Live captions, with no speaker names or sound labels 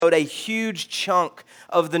wrote a huge chunk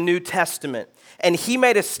of the New Testament. And he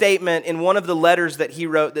made a statement in one of the letters that he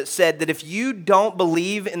wrote that said that if you don't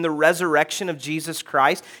believe in the resurrection of Jesus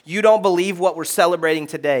Christ, you don't believe what we're celebrating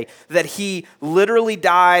today, that he literally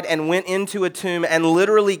died and went into a tomb and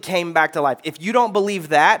literally came back to life. If you don't believe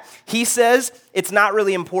that, he says it's not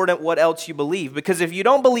really important what else you believe. Because if you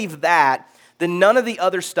don't believe that, then none of the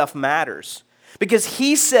other stuff matters. Because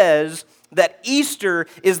he says that Easter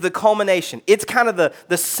is the culmination. It's kind of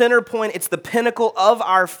the center point. It's the pinnacle of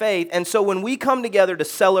our faith. And so when we come together to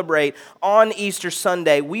celebrate on Easter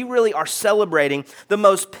Sunday, we really are celebrating the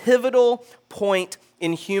most pivotal point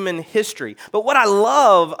in human history. But what I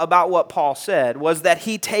love about what Paul said was that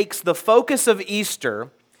he takes the focus of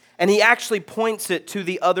Easter and he actually points it to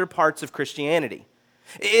the other parts of Christianity.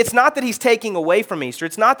 It's not that he's taking away from Easter.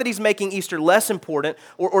 It's not that he's making Easter less important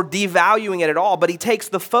or devaluing it at all, but he takes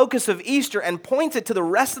the focus of Easter and points it to the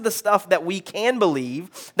rest of the stuff that we can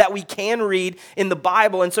believe, that we can read in the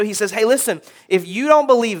Bible. And so he says, hey, listen, if you don't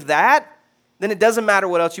believe that, then it doesn't matter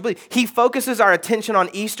what else you believe. He focuses our attention on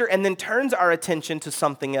Easter and then turns our attention to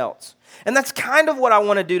something else. And that's kind of what I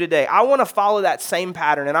want to do today. I want to follow that same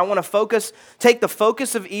pattern, and I want to take the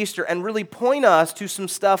focus of Easter and really point us to some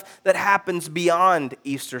stuff that happens beyond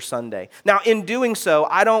Easter Sunday. Now, in doing so,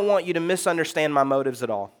 I don't want you to misunderstand my motives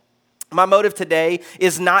at all. My motive today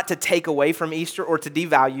is not to take away from Easter or to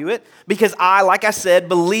devalue it, because I, like I said,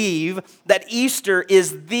 believe that Easter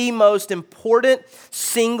is the most important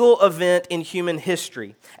single event in human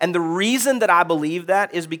history. And the reason that I believe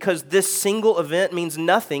that is because this single event means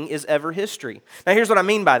nothing is ever history. Now, here's what I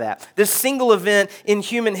mean by that. This single event in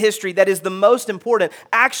human history that is the most important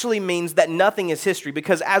actually means that nothing is history,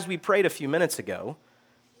 because as we prayed a few minutes ago,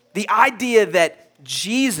 the idea that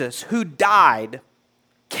Jesus, who died,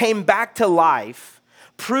 came back to life,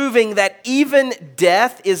 proving that even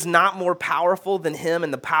death is not more powerful than him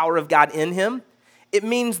and the power of God in him, it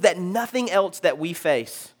means that nothing else that we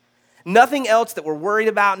face, nothing else that we're worried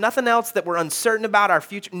about, nothing else that we're uncertain about our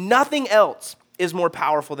future, nothing else is more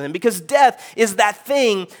powerful than him. Because death is that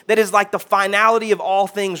thing that is like the finality of all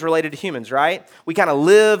things related to humans, right? We kind of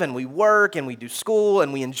live and we work and we do school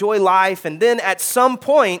and we enjoy life, and then at some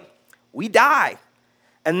point we die,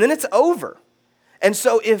 and then it's over. And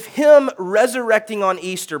so if him resurrecting on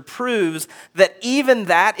Easter proves that even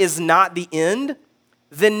that is not the end,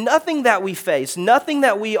 then nothing that we face, nothing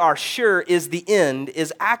that we are sure is the end,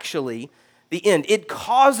 is actually the end. It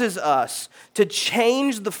causes us to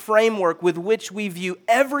change the framework with which we view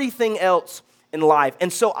everything else in life.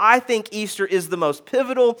 And so I think Easter is the most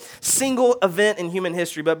pivotal single event in human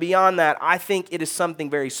history. But beyond that, I think it is something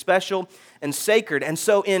very special and sacred. And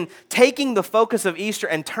so in taking the focus of Easter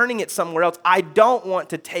and turning it somewhere else, I don't want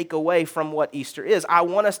to take away from what Easter is. I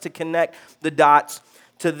want us to connect the dots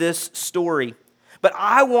to this story. But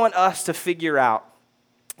I want us to figure out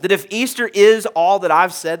that if Easter is all that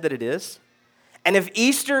I've said that it is, and if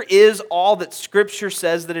Easter is all that Scripture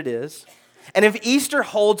says that it is, and if Easter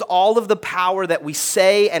holds all of the power that we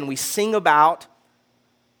say and we sing about,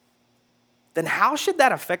 then how should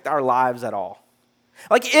that affect our lives at all?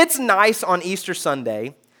 Like, it's nice on Easter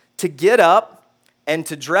Sunday to get up and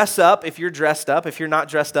to dress up if you're dressed up. If you're not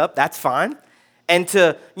dressed up, that's fine. And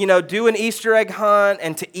to, do an Easter egg hunt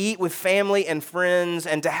and to eat with family and friends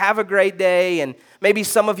and to have a great day. And maybe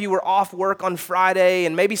some of you were off work on Friday,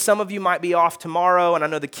 and maybe some of you might be off tomorrow. And I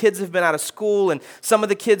know the kids have been out of school, and some of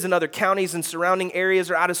the kids in other counties and surrounding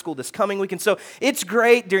areas are out of school this coming week. And so it's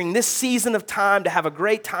great during this season of time to have a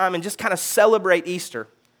great time and just kind of celebrate Easter.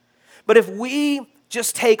 But if we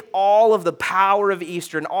just take all of the power of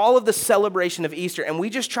Easter and all of the celebration of Easter and we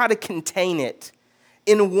just try to contain it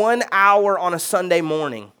in 1 hour on a Sunday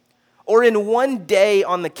morning or in one day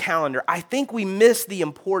on the calendar, I think we miss the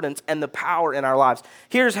importance and the power in our lives.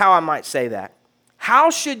 Here's how I might say that. How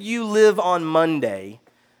should you live on Monday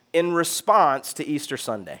in response to Easter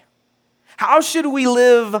Sunday? How should we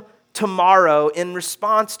live tomorrow in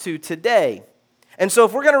response to today? And so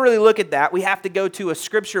if we're going to really look at that, we have to go to a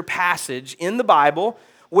scripture passage in the Bible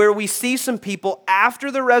where we see some people after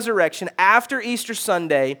the resurrection, after Easter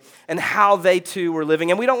Sunday, and how they too were living.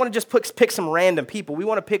 And we don't want to just pick some random people. We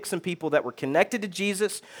want to pick some people that were connected to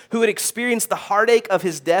Jesus, who had experienced the heartache of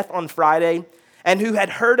his death on Friday, and who had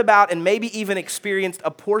heard about and maybe even experienced a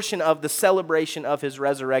portion of the celebration of his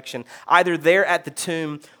resurrection, either there at the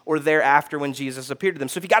tomb or thereafter when Jesus appeared to them.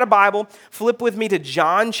 So if you got a Bible, flip with me to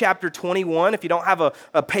John chapter 21. If you don't have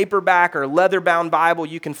a paperback or leather-bound Bible,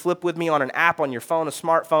 you can flip with me on an app on your phone, a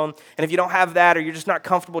smartphone. And if you don't have that or you're just not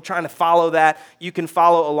comfortable trying to follow that, you can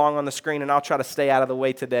follow along on the screen, and I'll try to stay out of the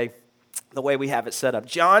way today the way we have it set up.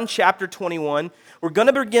 John chapter 21, we're going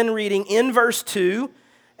to begin reading in verse 2,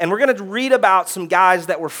 And we're going to read about some guys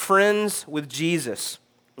that were friends with Jesus.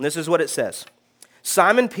 And this is what it says.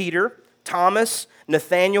 Simon Peter, Thomas,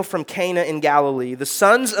 Nathanael from Cana in Galilee, the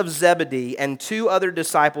sons of Zebedee, and 2 other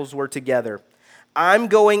disciples were together. I'm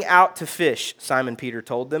going out to fish, Simon Peter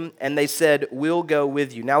told them, and they said, we'll go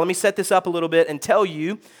with you. Now let me set this up a little bit and tell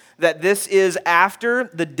you that this is after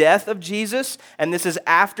the death of Jesus, and this is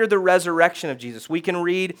after the resurrection of Jesus. We can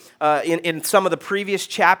read in some of the previous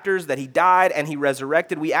chapters that he died and he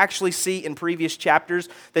resurrected. We actually see in previous chapters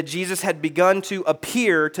that Jesus had begun to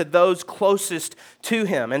appear to those closest to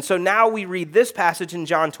him. And so now we read this passage in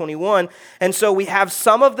John 21, and so we have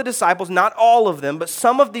some of the disciples, not all of them, but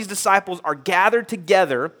some of these disciples are gathered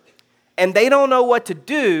together, and they don't know what to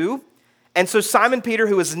do. And so Simon Peter,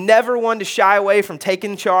 who is never one to shy away from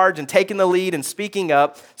taking charge and taking the lead and speaking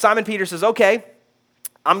up, Simon Peter says, okay,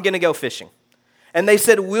 I'm going to go fishing. And they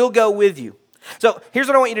said, we'll go with you. So here's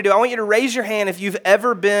what I want you to do. I want you to raise your hand if you've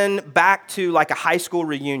ever been back to like a high school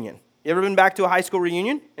reunion. You ever been back to a high school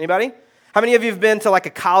reunion? Anybody? How many of you have been to like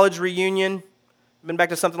a college reunion? Been back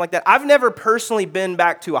to something like that? I've never personally been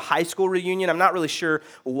back to a high school reunion. I'm not really sure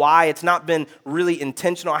why. It's not been really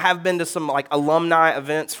intentional. I have been to some like alumni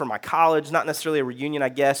events for my college, not necessarily a reunion, I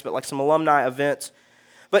guess, but like some alumni events.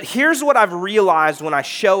 But here's what I've realized when I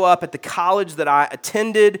show up at the college that I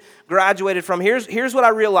attended, graduated from. Here's what I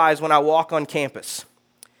realize when I walk on campus.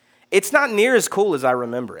 It's not near as cool as I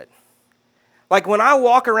remember it. Like when I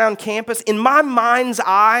walk around campus, in my mind's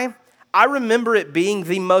eye, I remember it being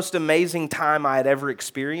the most amazing time I had ever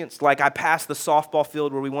experienced. Like I passed the softball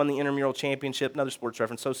field where we won the intramural championship. Another sports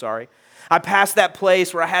reference, so sorry. I passed that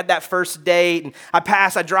place where I had that first date. And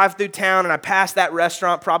I drive through town and I passed that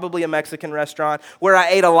restaurant, probably a Mexican restaurant, where I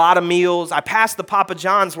ate a lot of meals. I passed the Papa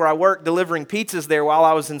John's where I worked delivering pizzas there while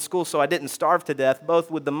I was in school so I didn't starve to death,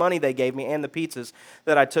 both with the money they gave me and the pizzas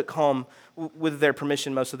that I took home with their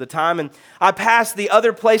permission most of the time. And I passed the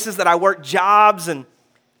other places that I worked jobs, and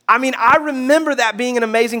I remember that being an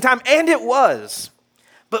amazing time, and it was.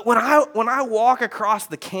 But when I walk across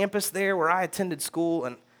the campus there where I attended school,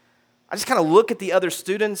 and I just kind of look at the other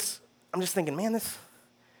students, I'm just thinking, man,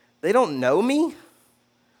 they don't know me.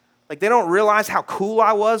 Like, they don't realize how cool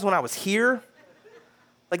I was when I was here.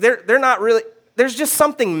 Like, they're not really, there's just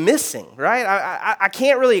something missing, right? I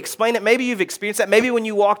can't really explain it. Maybe you've experienced that. Maybe when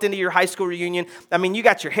you walked into your high school reunion, you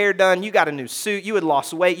got your hair done, you got a new suit, you had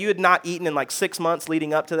lost weight, you had not eaten in like 6 months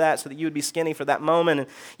leading up to that so that you would be skinny for that moment. And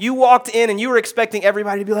you walked in and you were expecting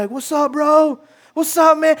everybody to be like, what's up, bro? What's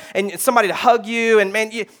up, man? And somebody to hug you,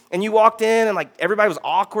 and you walked in and like everybody was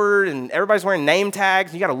awkward and everybody's wearing name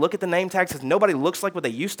tags. And you got to look at the name tags because nobody looks like what they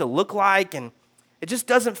used to look like, and it just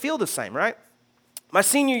doesn't feel the same, right? My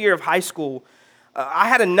senior year of high school, I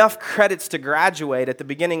had enough credits to graduate at the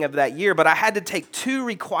beginning of that year, but I had to take 2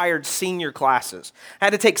 required senior classes. I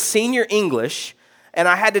had to take senior English, and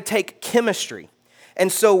I had to take chemistry.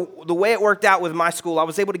 And so the way it worked out with my school, I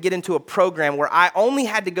was able to get into a program where I only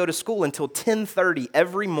had to go to school until 10:30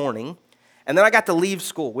 every morning, and then I got to leave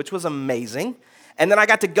school, which was amazing. And then I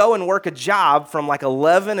got to go and work a job from like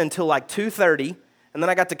 11 until like 2:30, and then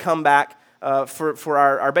I got to come back for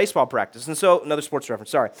our baseball practice. And so, another sports reference,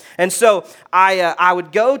 sorry. And so I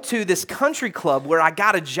would go to this country club where I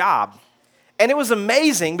got a job. And it was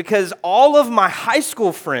amazing because all of my high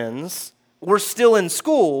school friends were still in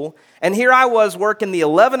school. And here I was working the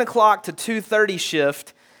 11 o'clock to 2:30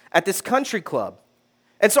 shift at this country club.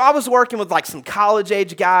 And so I was working with like some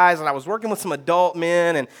college-age guys, and I was working with some adult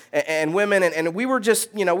men and women, and we were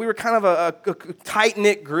just, we were kind of a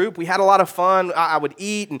tight-knit group. We had a lot of fun. I would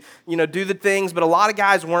eat and, do the things, but a lot of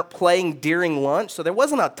guys weren't playing during lunch, so there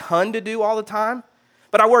wasn't a ton to do all the time.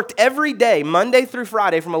 But I worked every day, Monday through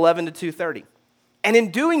Friday, from 11 to 2:30. And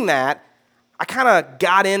in doing that, I kind of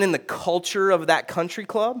got in the culture of that country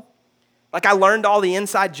club. Like, I learned all the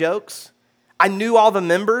inside jokes. I knew all the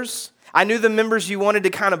members. I knew the members you wanted to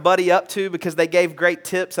kind of buddy up to because they gave great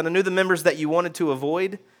tips, and I knew the members that you wanted to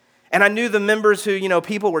avoid. And I knew the members who,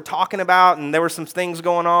 people were talking about, and there were some things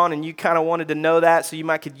going on, and you kind of wanted to know that so you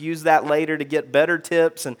might could use that later to get better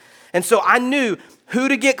tips. And so I knew who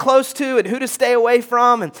to get close to and who to stay away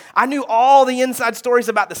from, and I knew all the inside stories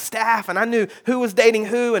about the staff, and I knew who was dating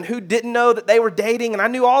who and who didn't know that they were dating, and I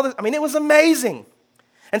knew all this. It was amazing.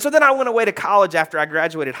 And so then I went away to college after I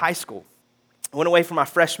graduated high school. I went away for my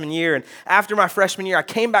freshman year, and after my freshman year, I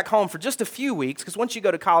came back home for just a few weeks, because once you go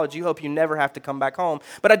to college, you hope you never have to come back home.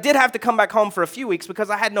 But I did have to come back home for a few weeks because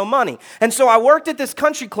I had no money. And so I worked at this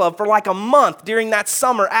country club for like a month during that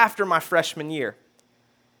summer after my freshman year.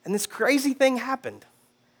 And this crazy thing happened.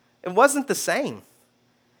 It wasn't the same.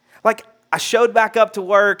 Like, I showed back up to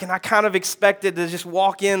work, and I kind of expected to just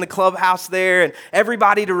walk in the clubhouse there and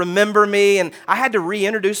everybody to remember me, and I had to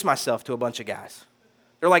reintroduce myself to a bunch of guys.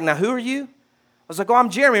 They're like, now who are you? I was like, oh, I'm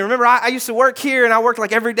Jeremy. Remember, I used to work here, and I worked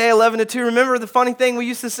like every day 11 to 2. Remember the funny thing we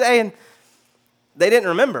used to say? And they didn't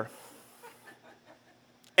remember.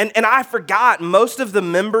 And I forgot most of the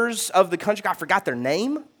members of the country. I forgot their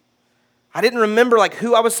name. I didn't remember like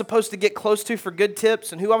who I was supposed to get close to for good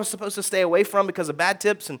tips and who I was supposed to stay away from because of bad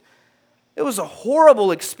tips. And it was a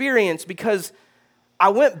horrible experience because I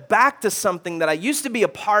went back to something that I used to be a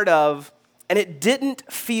part of, and it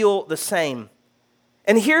didn't feel the same.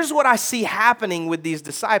 And here's what I see happening with these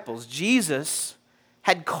disciples. Jesus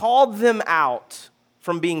had called them out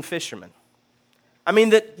from being fishermen. I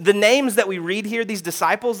mean, the names that we read here, these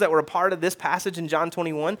disciples that were a part of this passage in John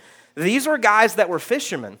 21, these were guys that were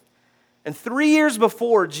fishermen. And 3 years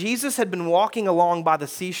before, Jesus had been walking along by the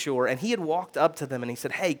seashore, and he had walked up to them, and he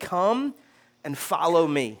said, hey, come and follow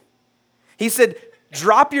me. He said,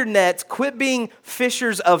 drop your nets, quit being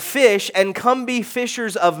fishers of fish, and come be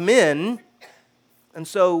fishers of men. And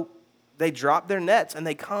so they drop their nets, and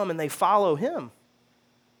they come and they follow him.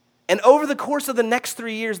 And over the course of the next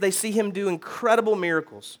 3 years, they see him do incredible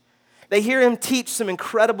miracles. They hear him teach some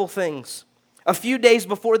incredible things. A few days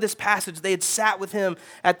before this passage, they had sat with him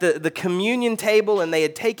at the communion table, and they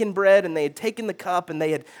had taken bread, and they had taken the cup, and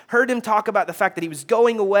they had heard him talk about the fact that he was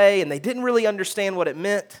going away, and they didn't really understand what it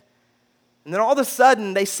meant. And then all of a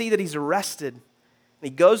sudden, they see that he's arrested, and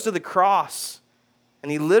he goes to the cross,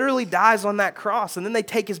 and he literally dies on that cross. And then they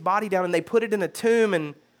take his body down, and they put it in a tomb,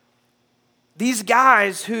 and these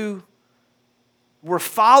guys who were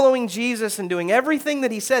following Jesus and doing everything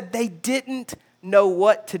that he said, they didn't know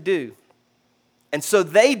what to do. And so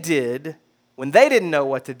they did, when they didn't know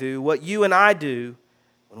what to do, what you and I do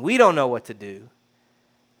when we don't know what to do.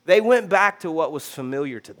 They went back to what was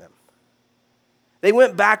familiar to them. They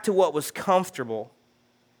went back to what was comfortable.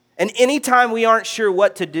 And anytime we aren't sure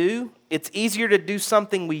what to do, it's easier to do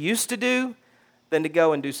something we used to do than to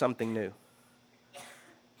go and do something new.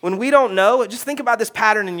 When we don't know, just think about this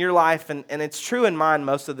pattern in your life, and it's true in mine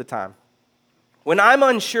most of the time. When I'm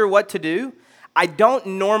unsure what to do, I don't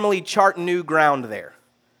normally chart new ground there.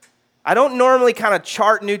 I don't normally kind of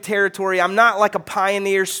chart new territory. I'm not like a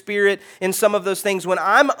pioneer spirit in some of those things. When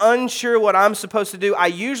I'm unsure what I'm supposed to do, I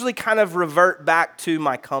usually kind of revert back to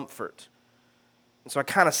my comfort. And so I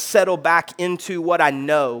kind of settle back into what I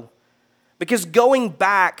know. Because going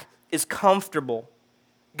back is comfortable.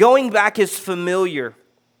 Going back is familiar.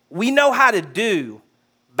 We know how to do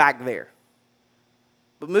back there.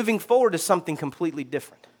 But moving forward is something completely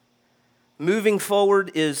different. Moving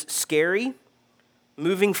forward is scary.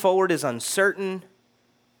 Moving forward is uncertain.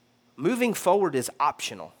 Moving forward is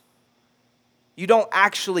optional. You don't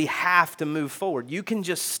actually have to move forward. You can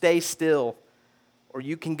just stay still, or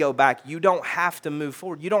you can go back. You don't have to move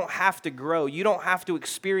forward. You don't have to grow. You don't have to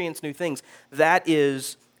experience new things. That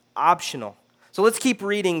is optional. So let's keep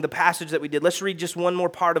reading the passage that we did. Let's read just one more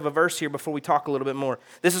part of a verse here before we talk a little bit more.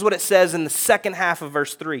 This is what it says in the second half of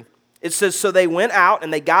verse 3. It says, so they went out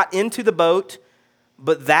and they got into the boat,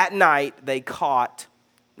 but that night they caught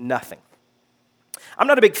nothing. I'm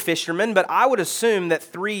not a big fisherman, but I would assume that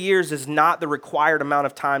 3 years is not the required amount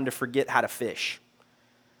of time to forget how to fish.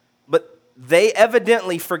 But they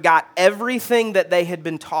evidently forgot everything that they had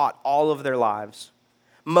been taught all of their lives.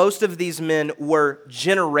 Most of these men were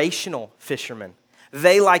generational fishermen.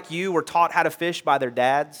 They, like you, were taught how to fish by their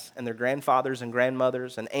dads and their grandfathers and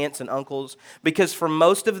grandmothers and aunts and uncles, because for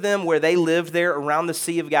most of them, where they lived there around the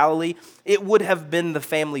Sea of Galilee, it would have been the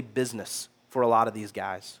family business for a lot of these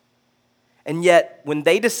guys. And yet, when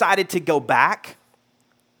they decided to go back,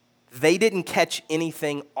 they didn't catch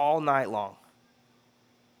anything all night long.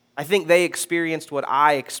 I think they experienced what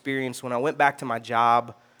I experienced when I went back to my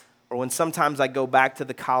job, or when sometimes I go back to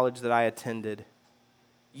the college that I attended.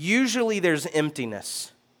 Usually there's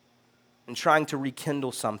emptiness in trying to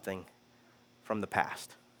rekindle something from the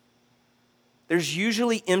past. There's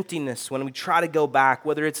usually emptiness when we try to go back,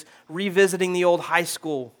 whether it's revisiting the old high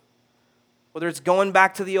school, whether it's going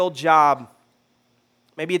back to the old job,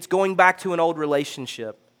 maybe it's going back to an old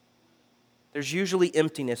relationship. There's usually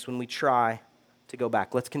emptiness when we try to go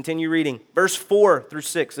back. Let's continue reading. Verse 4 through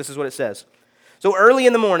 6, this is what it says. So early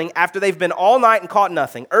in the morning, after they've been all night and caught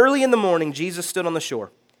nothing, early in the morning, Jesus stood on the shore.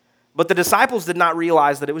 But the disciples did not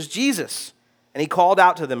realize that it was Jesus. And he called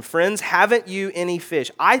out to them, friends, haven't you any fish?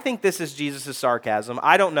 I think this is Jesus' sarcasm.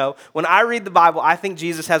 I don't know. When I read the Bible, I think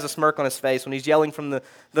Jesus has a smirk on his face when he's yelling from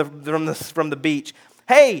the beach.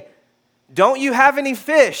 Hey, don't you have any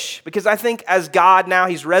fish? Because I think as God now,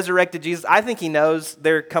 he's resurrected Jesus. I think he knows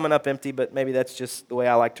they're coming up empty, but maybe that's just the way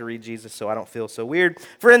I like to read Jesus, so I don't feel so weird.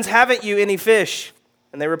 Friends, haven't you any fish?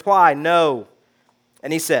 And they reply, no.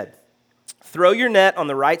 And he said, throw your net on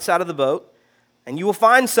the right side of the boat, and you will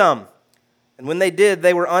find some. And when they did,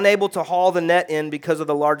 they were unable to haul the net in because of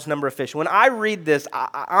the large number of fish. When I read this,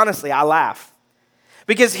 honestly, I laugh.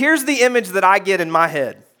 Because here's the image that I get in my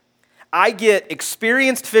head. I get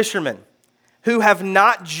experienced fishermen who have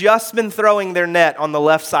not just been throwing their net on the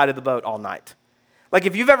left side of the boat all night. Like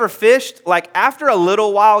if you've ever fished, like after a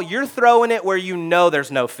little while, you're throwing it where you know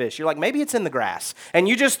there's no fish. You're like, maybe it's in the grass. And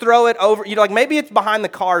you just throw it over, you're like, maybe it's behind the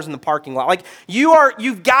cars in the parking lot. Like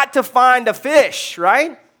you've got to find a fish,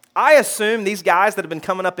 right? I assume these guys that have been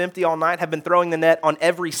coming up empty all night have been throwing the net on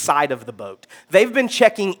every side of the boat. They've been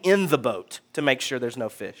checking in the boat to make sure there's no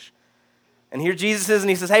fish. And here Jesus is, and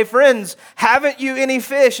he says, hey, friends, haven't you any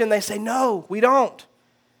fish? And they say, no, we don't.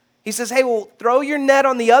 He says, hey, well, throw your net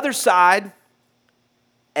on the other side.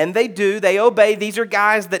 And they do. They obey. These are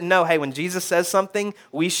guys that know, hey, when Jesus says something,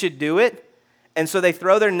 we should do it. And so they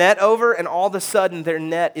throw their net over, and all of a sudden, their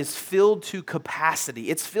net is filled to capacity.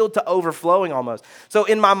 It's filled to overflowing almost. So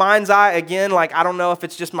in my mind's eye, again, like I don't know if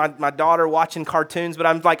it's just my daughter watching cartoons, but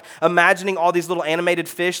I'm like imagining all these little animated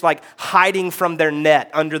fish like hiding from their net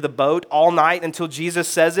under the boat all night until Jesus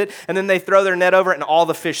says it, and then they throw their net over, and all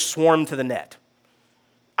the fish swarm to the net.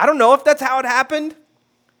 I don't know if that's how it happened,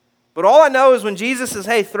 but all I know is when Jesus says,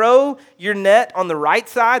 hey, throw your net on the right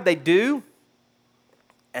side, they do.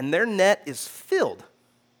 And their net is filled.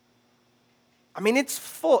 I mean, it's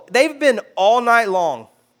full. They've been all night long.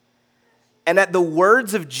 And at the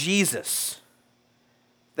words of Jesus,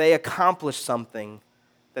 they accomplished something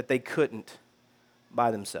that they couldn't by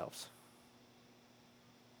themselves.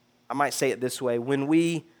 I might say it this way. When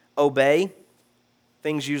we obey,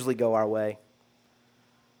 things usually go our way.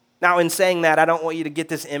 Now, in saying that, I don't want you to get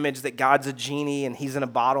this image that God's a genie and he's in a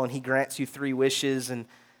bottle and he grants you 3 wishes and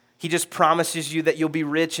he just promises you that you'll be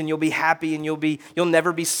rich and you'll be happy and you'll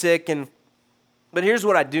never be sick. But here's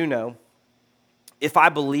what I do know. If I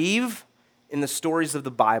believe in the stories of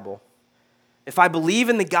the Bible, if I believe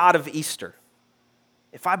in the God of Easter,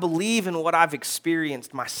 if I believe in what I've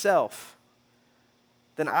experienced myself,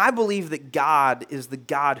 then I believe that God is the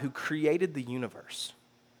God who created the universe.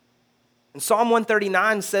 And Psalm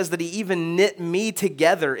 139 says that he even knit me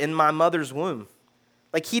together in my mother's womb.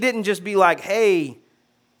 Like he didn't just be like, hey,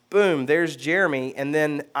 boom, there's Jeremy, and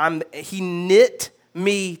then he knit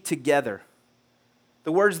me together.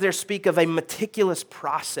 The words there speak of a meticulous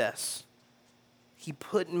process. He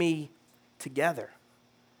put me together.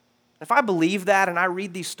 If I believe that and I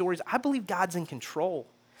read these stories, I believe God's in control.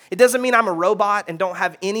 It doesn't mean I'm a robot and don't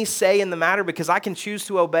have any say in the matter because I can choose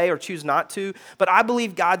to obey or choose not to, but I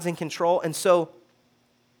believe God's in control. And so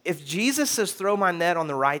if Jesus says throw my net on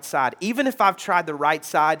the right side, even if I've tried the right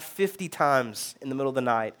side 50 times in the middle of the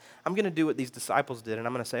night, I'm going to do what these disciples did, and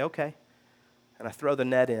I'm going to say, okay, and I throw the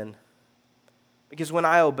net in. Because when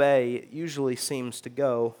I obey, it usually seems to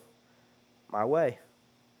go my way.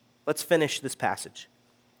 Let's finish this passage.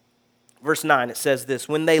 Verse 9, it says this,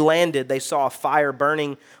 when they landed, they saw a fire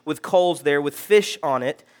burning with coals there with fish on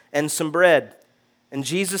it and some bread. And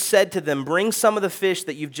Jesus said to them, bring some of the fish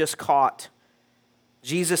that you've just caught.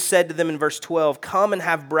 Jesus said to them in verse 12, come and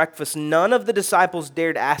have breakfast. None of the disciples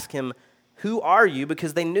dared ask him, who are you?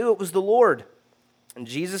 Because they knew it was the Lord. And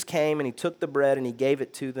Jesus came and he took the bread and he gave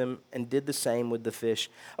it to them and did the same with the fish.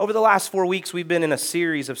 Over the last 4 weeks, we've been in a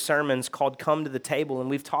series of sermons called Come to the Table, and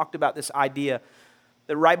we've talked about this idea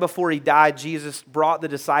that right before he died, Jesus brought the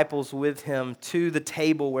disciples with him to the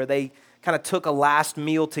table where they kind of took a last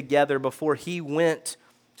meal together before he went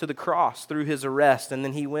to the cross through his arrest, and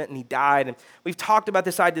then he went and he died. And we've talked about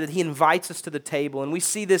this idea that he invites us to the table, and we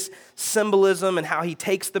see this symbolism and how he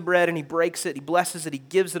takes the bread and he breaks it, he blesses it, he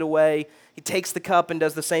gives it away. He takes the cup and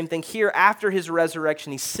does the same thing. Here, after his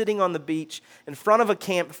resurrection, he's sitting on the beach in front of a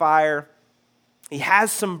campfire. He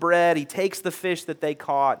has some bread. He takes the fish that they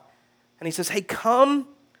caught, and he says, hey, come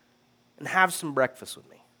and have some breakfast with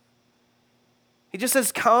me. He just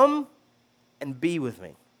says, come and be with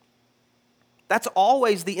me. That's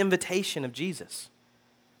always the invitation of Jesus.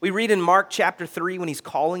 We read in Mark chapter 3 when he's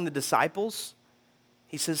calling the disciples,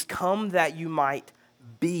 he says, come that you might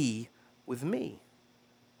be with me.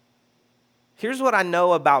 Here's what I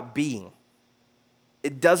know about being.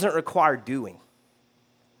 It doesn't require doing.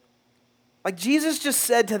 Like Jesus just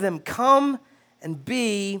said to them, come and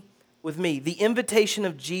be with me. The invitation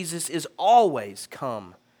of Jesus is always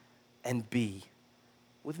come and be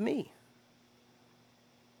with me.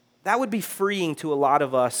 That would be freeing to a lot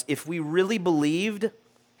of us if we really believed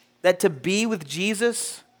That to be with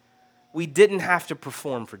Jesus, we didn't have to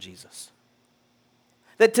perform for Jesus.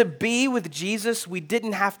 That to be with Jesus, we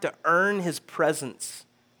didn't have to earn his presence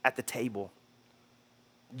at the table.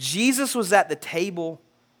 Jesus was at the table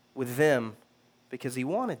with them because he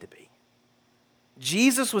wanted to be.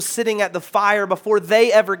 Jesus was sitting at the fire before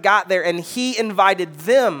they ever got there, and he invited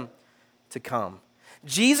them to come.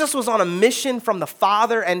 Jesus was on a mission from the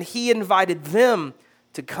Father, and he invited them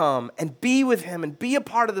to come and be with him and be a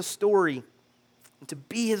part of the story, and to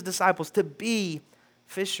be his disciples, to be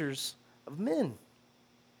fishers of men.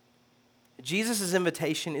 Jesus'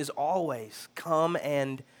 invitation is always, come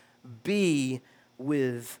and be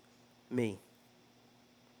with me.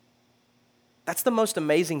 That's the most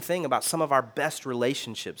amazing thing about some of our best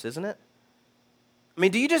relationships, isn't it? I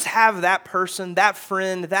mean, do you just have that person, that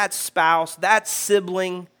friend, that spouse, that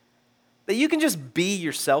sibling that you can just be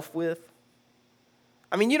yourself with?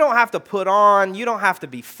 I mean, you don't have to put on, you don't have to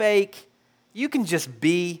be fake. You can just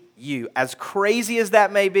be you. As crazy as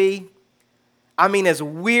that may be, I mean, as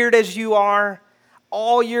weird as you are,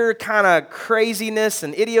 all your kind of craziness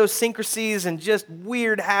and idiosyncrasies and just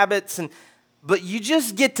weird habits, but you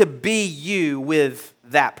just get to be you with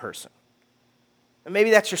that person. And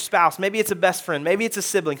maybe that's your spouse, maybe it's a best friend, maybe it's a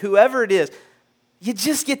sibling, whoever it is, you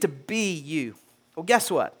just get to be you. Well,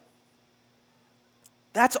 guess what?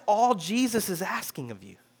 That's all Jesus is asking of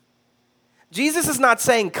you. Jesus is not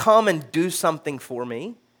saying, come and do something for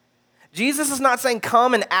me. Jesus is not saying,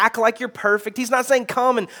 come and act like you're perfect. He's not saying,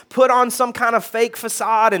 come and put on some kind of fake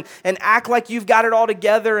facade and act like you've got it all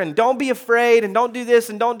together and don't be afraid and don't do this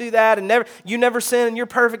and don't do that and you never sin and you're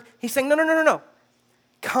perfect. He's saying, no.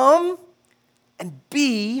 Come and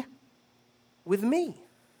be with me.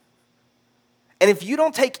 And if you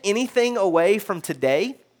don't take anything away from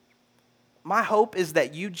today, my hope is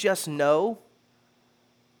that you just know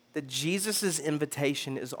that Jesus'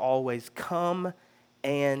 invitation is always come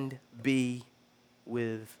and be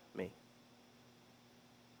with me.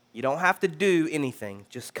 You don't have to do anything,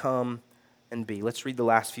 just come and be. Let's read the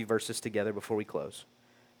last few verses together before we close.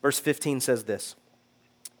 Verse 15 says this: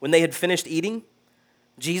 When they had finished eating,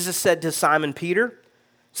 Jesus said to Simon Peter,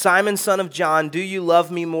 Simon, son of John, do you love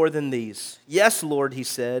me more than these? Yes, Lord, he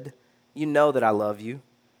said, you know that I love you.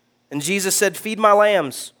 And Jesus said, feed my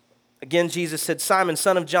lambs. Again, Jesus said, Simon,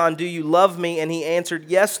 son of John, do you love me? And he answered,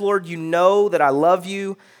 yes, Lord, you know that I love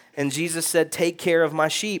you. And Jesus said, take care of my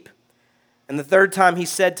sheep. And the third time he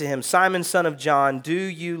said to him, Simon, son of John, do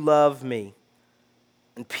you love me?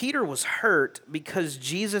 And Peter was hurt because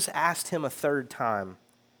Jesus asked him a third time,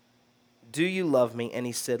 do you love me? And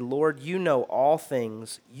he said, Lord, you know all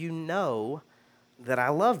things. You know that I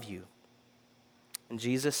love you. And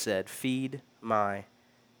Jesus said, feed my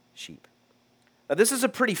sheep. Now, this is a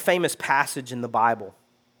pretty famous passage in the Bible.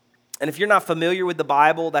 And if you're not familiar with the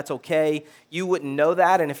Bible, that's okay. You wouldn't know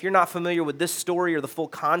that. And if you're not familiar with this story or the full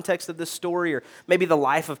context of this story or maybe the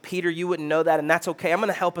life of Peter, you wouldn't know that, and that's okay. I'm going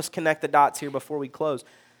to help us connect the dots here before we close.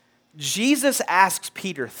 Jesus asks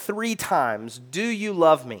Peter 3 times, do you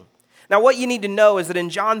love me? Now, what you need to know is that in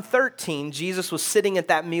John 13, Jesus was sitting at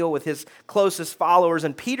that meal with his closest followers,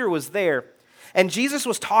 and Peter was there. And Jesus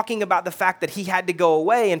was talking about the fact that he had to go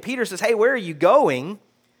away. And Peter says, hey, where are you going?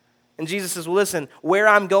 And Jesus says, well, listen, where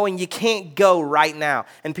I'm going, you can't go right now.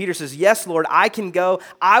 And Peter says, yes, Lord, I can go.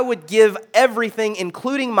 I would give everything,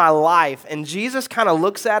 including my life. And Jesus kind of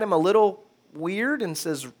looks at him a little weird and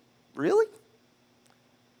says, really?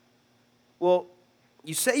 Well,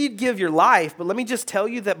 you say you'd give your life, but let me just tell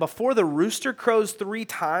you that before the rooster crows 3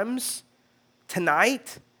 times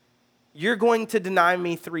tonight, you're going to deny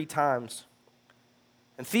me 3 times.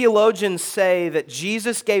 And theologians say that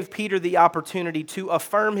Jesus gave Peter the opportunity to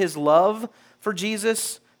affirm his love for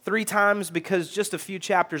Jesus 3 times because just a few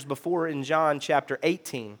chapters before in John chapter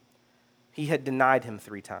 18, he had denied him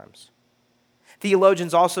 3 times.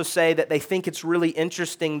 Theologians also say that they think it's really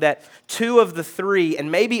interesting that 2 of the 3,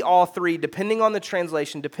 and maybe all 3, depending on the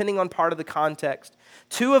translation, depending on part of the context,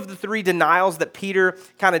 2 of the 3 denials that Peter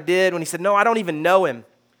kind of did when he said, no, I don't even know him.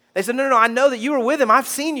 They said, no, I know that you were with him. I've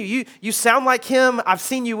seen you. You sound like him. I've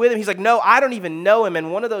seen you with him. He's like, no, I don't even know him.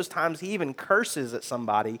 And one of those times he even curses at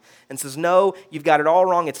somebody and says, no, you've got it all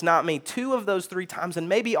wrong. It's not me. 2 of those 3 times, and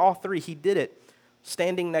maybe all 3, he did it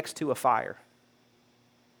standing next to a fire.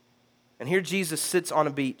 And here Jesus sits on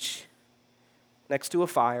a beach next to a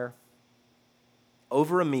fire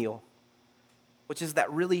over a meal, which is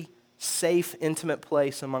that really safe, intimate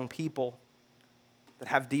place among people that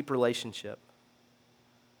have deep relationship.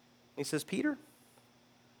 He says, Peter,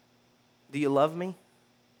 do you love me?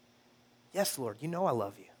 Yes, Lord, you know I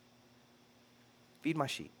love you. Feed my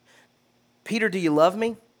sheep. Peter, do you love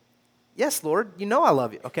me? Yes, Lord, you know I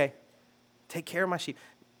love you. Okay, take care of my sheep.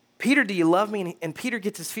 Peter, do you love me? And Peter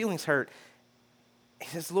gets his feelings hurt. He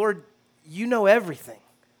says, Lord, you know everything.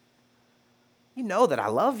 You know that I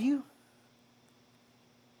love you.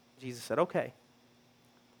 Jesus said, okay,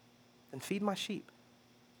 then feed my sheep.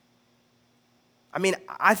 I mean,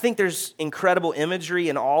 I think there's incredible imagery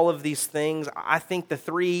in all of these things. I think the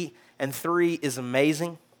 3 and 3 is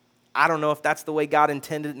amazing. I don't know if that's the way God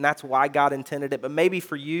intended it and that's why God intended it, but maybe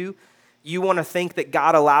for you, you want to think that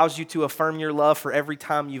God allows you to affirm your love for every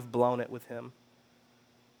time you've blown it with him.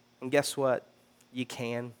 And guess what? You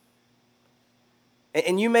can.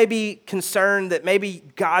 And you may be concerned that maybe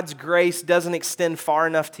God's grace doesn't extend far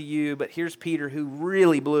enough to you, but here's Peter who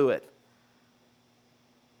really blew it.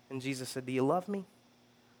 And Jesus said, do you love me?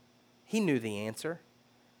 He knew the answer.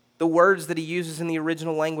 The words that he uses in the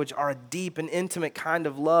original language are a deep and intimate kind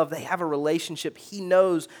of love. They have a relationship. He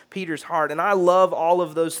knows Peter's heart. And I love all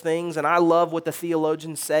of those things, and I love what the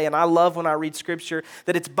theologians say, and I love when I read Scripture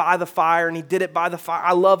that it's by the fire, and he did it by the fire.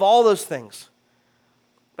 I love all those things.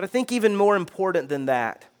 But I think even more important than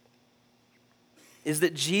that is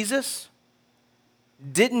that Jesus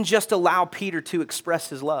didn't just allow Peter to express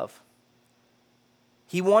his love.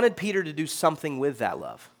 He wanted Peter to do something with that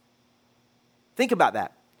love. Think about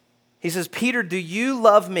that. He says, Peter, do you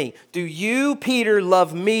love me? Do you, Peter,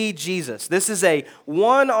 love me, Jesus? This is a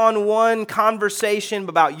one-on-one conversation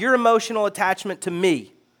about your emotional attachment to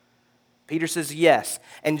me. Peter says, yes.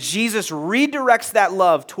 And Jesus redirects that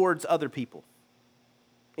love towards other people.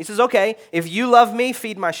 He says, okay, if you love me,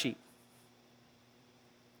 feed my sheep.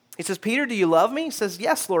 He says, Peter, do you love me? He says,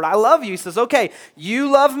 yes, Lord, I love you. He says, okay,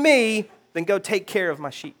 you love me, then go take care of my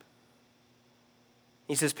sheep.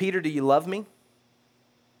 He says, Peter, do you love me?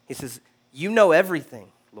 He says, you know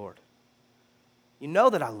everything, Lord. You know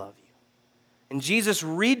that I love you. And Jesus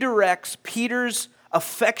redirects Peter's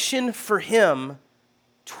affection for him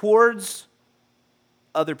towards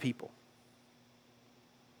other people.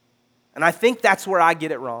 And I think that's where I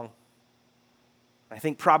get it wrong. I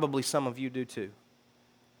think probably some of you do too.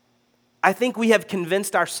 I think we have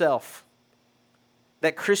convinced ourselves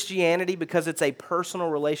that Christianity, because it's a personal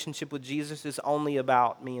relationship with Jesus, is only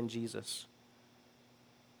about me and Jesus.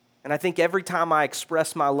 And I think every time I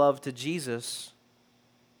express my love to Jesus,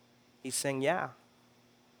 he's saying, yeah,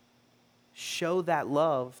 show that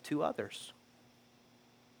love to others.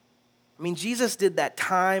 I mean, Jesus did that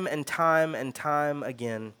time and time and time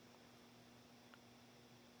again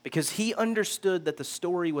because he understood that the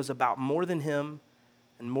story was about more than him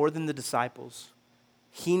and more than the disciples.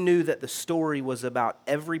 He knew that the story was about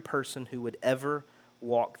every person who would ever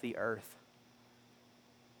walk the earth.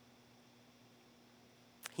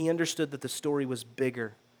 He understood that the story was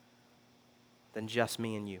bigger than just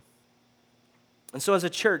me and you. And so as a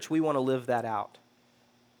church, we want to live that out.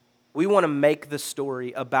 We want to make the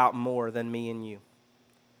story about more than me and you.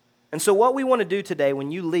 And so what we want to do today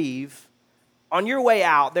when you leave, on your way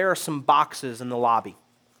out, there are some boxes in the lobby.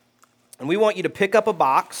 And we want you to pick up a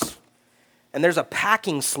box, and there's a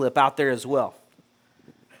packing slip out there as well.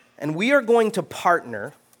 And we are going to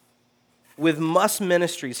partner with Muss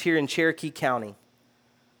Ministries here in Cherokee County.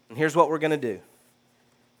 And here's what we're going to do.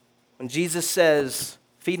 When Jesus says,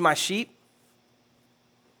 feed my sheep,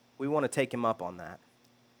 we want to take him up on that.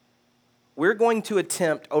 We're going to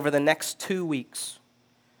attempt over the next 2 weeks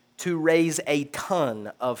to raise a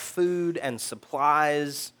ton of food and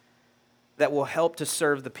supplies that will help to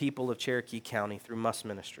serve the people of Cherokee County through Muss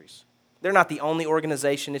Ministries. They're not the only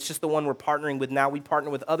organization. It's just the one we're partnering with now. We partner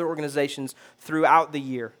with other organizations throughout the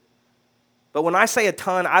year. But when I say a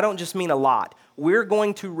ton, I don't just mean a lot. We're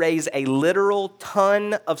going to raise a literal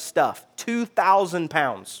ton of stuff, 2,000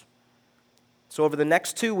 pounds. So over the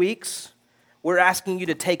next 2 weeks, we're asking you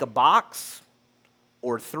to take a box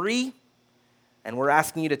or 3, and we're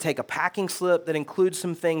asking you to take a packing slip that includes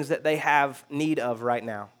some things that they have need of right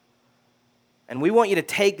now. And we want you to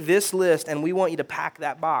take this list and we want you to pack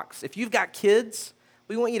that box. If you've got kids,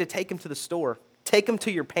 we want you to take them to the store. Take them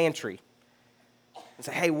to your pantry. And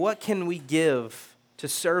say, hey, what can we give to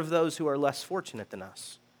serve those who are less fortunate than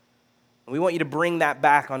us? And we want you to bring that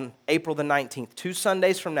back on April the 19th, 2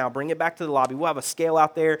 Sundays from now. Bring it back to the lobby. We'll have a scale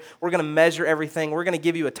out there. We're going to measure everything. We're going to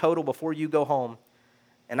give you a total before you go home.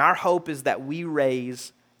 And our hope is that we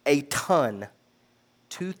raise a ton,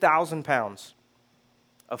 2,000 pounds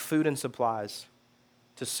of food and supplies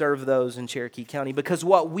to serve those in Cherokee County. Because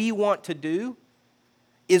what we want to do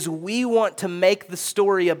is we want to make the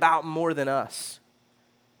story about more than us.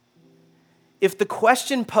 If the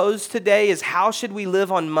question posed today is how should we live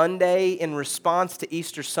on Monday in response to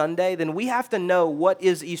Easter Sunday, then we have to know what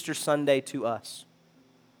is Easter Sunday to us.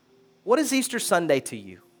 What is Easter Sunday to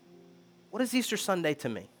you? What is Easter Sunday to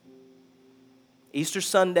me? Easter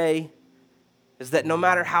Sunday is that no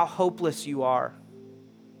matter how hopeless you are,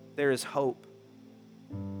 there is hope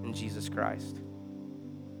in Jesus Christ.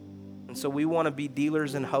 And so we want to be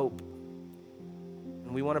dealers in hope.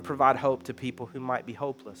 And we want to provide hope to people who might be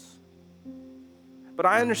hopeless. But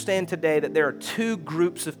I understand today that there are two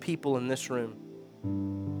groups of people in this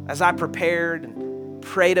room. As I prepared and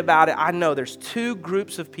prayed about it, I know there's two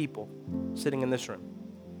groups of people sitting in this room.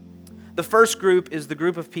 The first group is the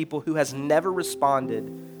group of people who has never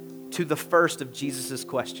responded to the first of Jesus'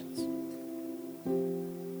 questions.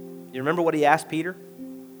 You remember what he asked Peter?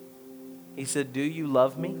 He said, "Do you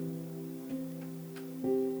love me?"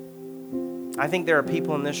 I think there are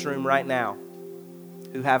people in this room right now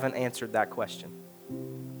who haven't answered that question.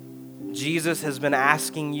 Jesus has been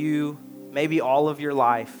asking you maybe all of your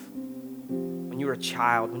life. When you were a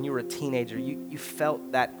child, when you were a teenager, you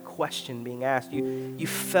felt that question being asked. You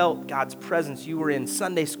felt God's presence. You were in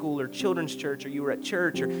Sunday school or children's church, or you were at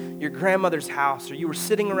church or your grandmother's house, or you were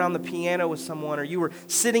sitting around the piano with someone, or you were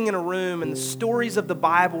sitting in a room and the stories of the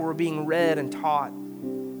Bible were being read and taught.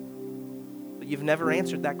 But you've never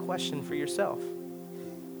answered that question for yourself.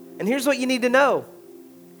 And here's what you need to know.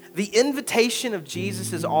 The invitation of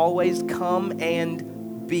Jesus is always come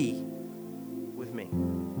and be with me.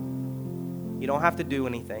 You don't have to do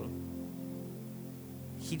anything.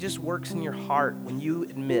 He just works in your heart when you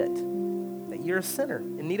admit that you're a sinner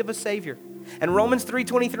in need of a Savior. And Romans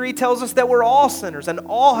 3:23 tells us that we're all sinners and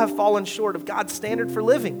all have fallen short of God's standard for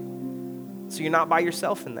living. So you're not by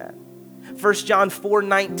yourself in that. 1 John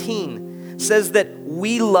 4:19 says that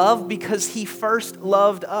we love because he first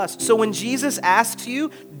loved us. So when Jesus asks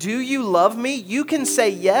you, "Do you love me?" you can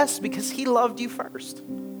say yes because he loved you first.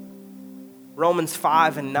 Romans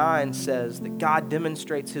 5:9 says that God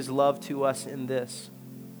demonstrates his love to us in this,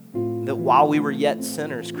 that while we were yet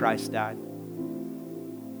sinners, Christ died.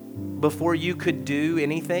 Before you could do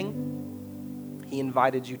anything, he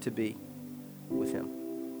invited you to be with him.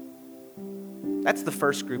 That's the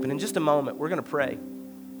first group. And in just a moment, we're going to pray.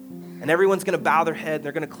 And everyone's going to bow their head.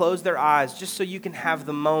 They're going to close their eyes just so you can have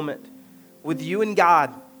the moment with you and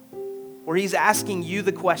God where he's asking you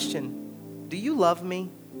the question, "Do you love me?"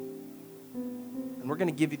 And we're going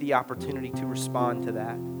to give you the opportunity to respond to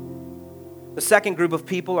that. The second group of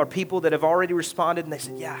people are people that have already responded and they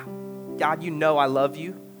said, "Yeah, God, you know I love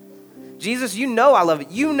you. Jesus, you know I love you.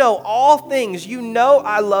 You know all things. You know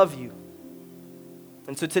I love you."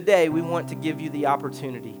 And so today we want to give you the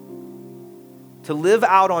opportunity to live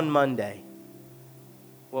out on Monday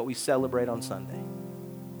what we celebrate on Sunday.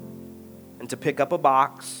 And to pick up a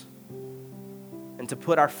box and to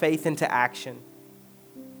put our faith into action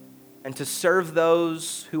and to serve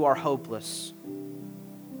those who are hopeless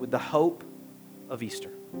with the hope of Easter.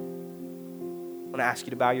 I want to ask you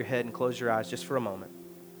to bow your head and close your eyes just for a moment.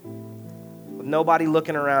 With nobody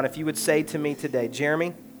looking around, if you would say to me today,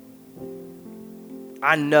 "Jeremy,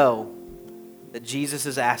 I know that Jesus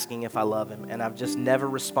is asking if I love him, and I've just never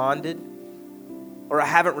responded, or I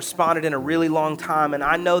haven't responded in a really long time, and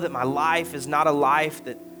I know that my life is not a life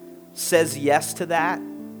that says yes to that.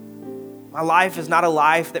 My life is not a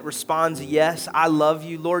life that responds, yes, I love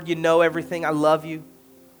you. Lord, you know everything. I love you."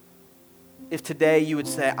 If today you would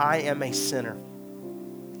say, "I am a sinner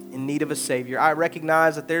in need of a Savior." I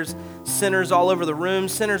recognize that there's sinners all over the room,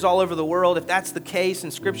 sinners all over the world. If that's the case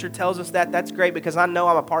and Scripture tells us that, that's great because I know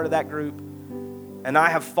I'm a part of that group. And I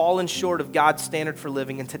have fallen short of God's standard for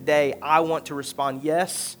living. And today I want to respond,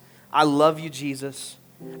 "Yes, I love you, Jesus.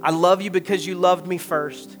 I love you because you loved me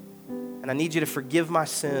first. And I need you to forgive my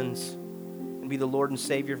sins and be the Lord and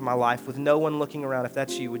Savior of my life." With no one looking around, if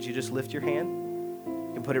that's you, would you just lift your hand?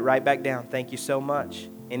 You can put it right back down. Thank you so much.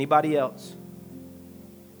 Anybody else?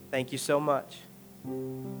 Thank you so much.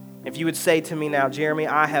 If you would say to me now, "Jeremy,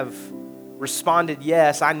 I have responded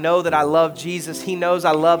yes. I know that I love Jesus. He knows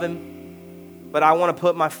I love him. But I want to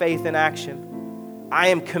put my faith in action. I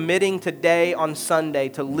am committing today on Sunday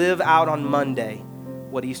to live out on Monday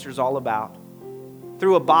what Easter's all about.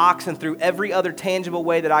 Through a box and through every other tangible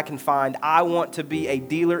way that I can find, I want to be a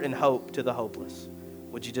dealer in hope to the hopeless."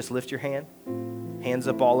 Would you just lift your hand? Hands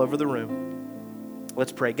up all over the room.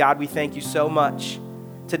 Let's pray. God, we thank you so much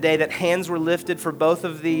today that hands were lifted for both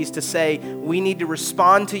of these to say we need to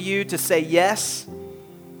respond to you, to say yes,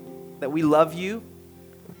 that we love you.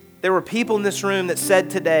 There were people in this room that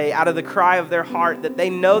said today, out of the cry of their heart, that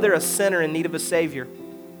they know they're a sinner in need of a Savior.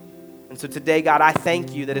 And so today, God, I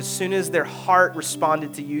thank you that as soon as their heart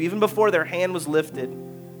responded to you, even before their hand was lifted,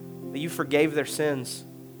 that you forgave their sins,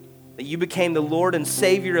 that you became the Lord and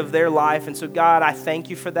Savior of their life. And so, God, I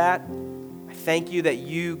thank you for that. I thank you that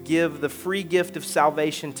you give the free gift of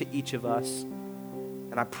salvation to each of us.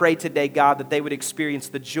 And I pray today, God, that they would experience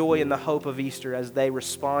the joy and the hope of Easter as they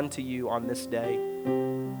respond to you on this day.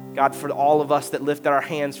 God, for all of us that lift our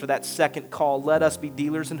hands for that second call, let us be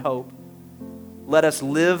dealers in hope. Let us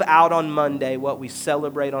live out on Monday what we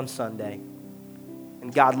celebrate on Sunday.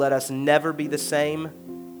 And God, let us never be the same.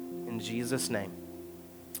 In Jesus' name,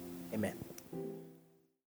 amen.